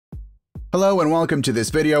Hello and welcome to this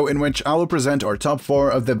video in which I will present our top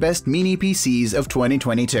 4 of the best mini PCs of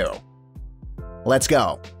 2022. Let's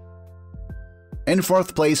go! In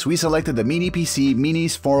 4th place, we selected the Mini PC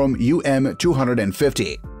Minis Forum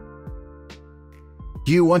UM250.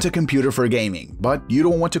 You want a computer for gaming, but you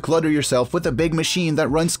don't want to clutter yourself with a big machine that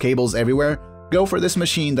runs cables everywhere? Go for this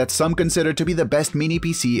machine that some consider to be the best mini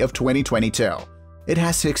PC of 2022. It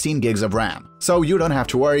has 16 gigs of RAM, so you don't have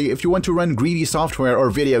to worry if you want to run greedy software or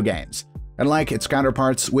video games. Unlike its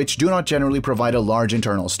counterparts, which do not generally provide a large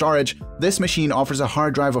internal storage, this machine offers a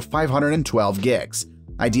hard drive of 512 gigs,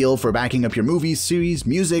 ideal for backing up your movies, series,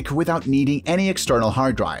 music without needing any external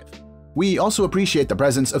hard drive. We also appreciate the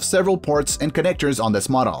presence of several ports and connectors on this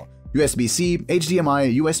model: USB-C,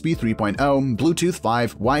 HDMI, USB 3.0, Bluetooth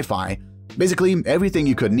 5, Wi-Fi, basically everything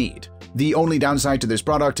you could need. The only downside to this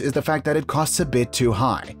product is the fact that it costs a bit too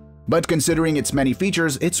high, but considering its many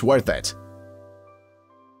features, it's worth it.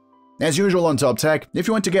 As usual on TopTech, if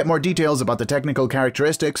you want to get more details about the technical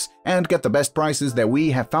characteristics and get the best prices that we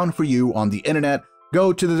have found for you on the internet,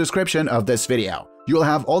 go to the description of this video. You will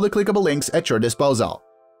have all the clickable links at your disposal.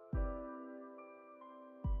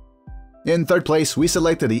 In 3rd place, we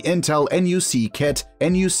selected the Intel NUC Kit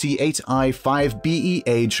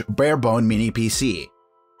NUC8i5BEH Barebone Mini PC.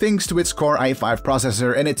 Thanks to its Core i5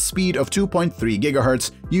 processor and its speed of 2.3 GHz,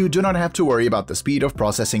 you do not have to worry about the speed of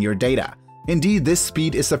processing your data. Indeed, this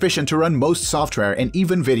speed is sufficient to run most software and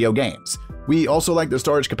even video games. We also like the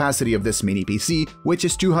storage capacity of this mini PC, which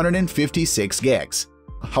is 256 gigs.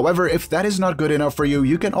 However, if that is not good enough for you,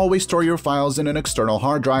 you can always store your files in an external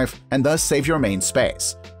hard drive and thus save your main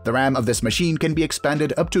space. The RAM of this machine can be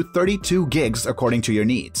expanded up to 32 gigs according to your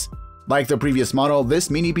needs. Like the previous model, this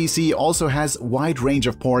mini PC also has a wide range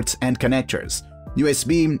of ports and connectors: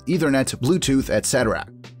 USB, Ethernet, Bluetooth, etc.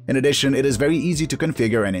 In addition, it is very easy to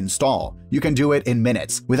configure and install. You can do it in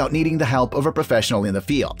minutes without needing the help of a professional in the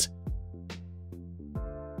field.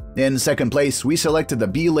 In 2nd place, we selected the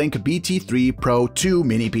Beelink BT3 Pro 2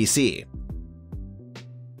 Mini PC.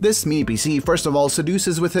 This mini PC first of all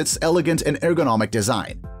seduces with its elegant and ergonomic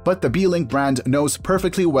design, but the Beelink brand knows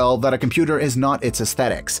perfectly well that a computer is not its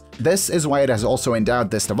aesthetics. This is why it has also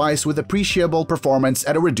endowed this device with appreciable performance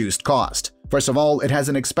at a reduced cost. First of all, it has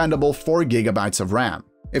an expandable 4 GB of RAM.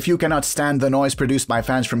 If you cannot stand the noise produced by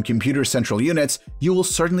fans from computer central units, you will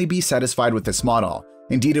certainly be satisfied with this model.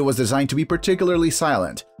 Indeed, it was designed to be particularly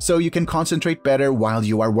silent, so you can concentrate better while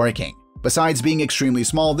you are working. Besides being extremely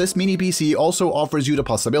small, this mini PC also offers you the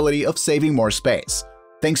possibility of saving more space.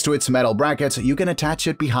 Thanks to its metal bracket, you can attach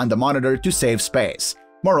it behind the monitor to save space.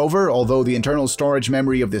 Moreover, although the internal storage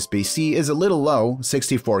memory of this PC is a little low,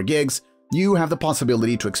 64 gigs, you have the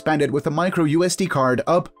possibility to expand it with a micro SD card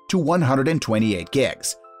up to 128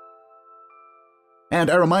 gigs. And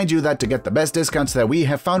I remind you that to get the best discounts that we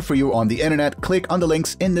have found for you on the internet, click on the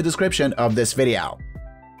links in the description of this video.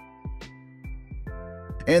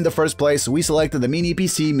 In the 1st place, we selected the Mini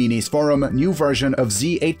PC Minis Forum new version of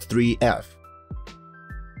Z83F.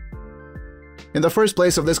 In the 1st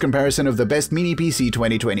place of this comparison of the best mini PC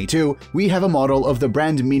 2022, we have a model of the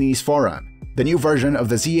brand Minis Forum, the new version of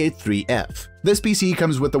the Z83F. This PC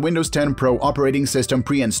comes with the Windows 10 Pro operating system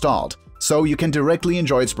pre-installed, so you can directly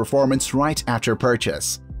enjoy its performance right after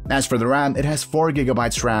purchase. As for the RAM, it has 4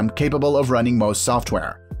 GB RAM capable of running most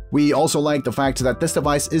software. We also like the fact that this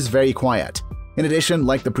device is very quiet. In addition,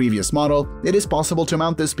 like the previous model, it is possible to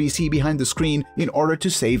mount this PC behind the screen in order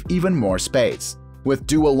to save even more space. With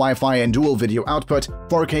dual Wi-Fi and dual video output,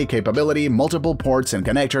 4K capability, multiple ports and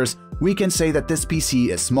connectors, we can say that this PC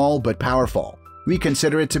is small but powerful. We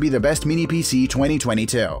consider it to be the best mini PC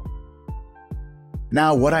 2022.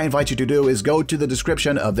 Now, what I invite you to do is go to the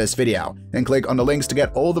description of this video and click on the links to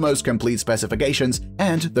get all the most complete specifications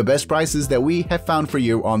and the best prices that we have found for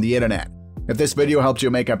you on the internet. If this video helped you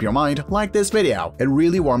make up your mind, like this video, it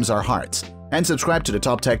really warms our hearts. And subscribe to the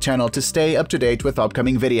TopTech channel to stay up to date with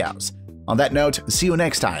upcoming videos. On that note, see you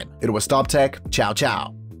next time. It was TopTech. Ciao,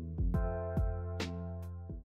 ciao.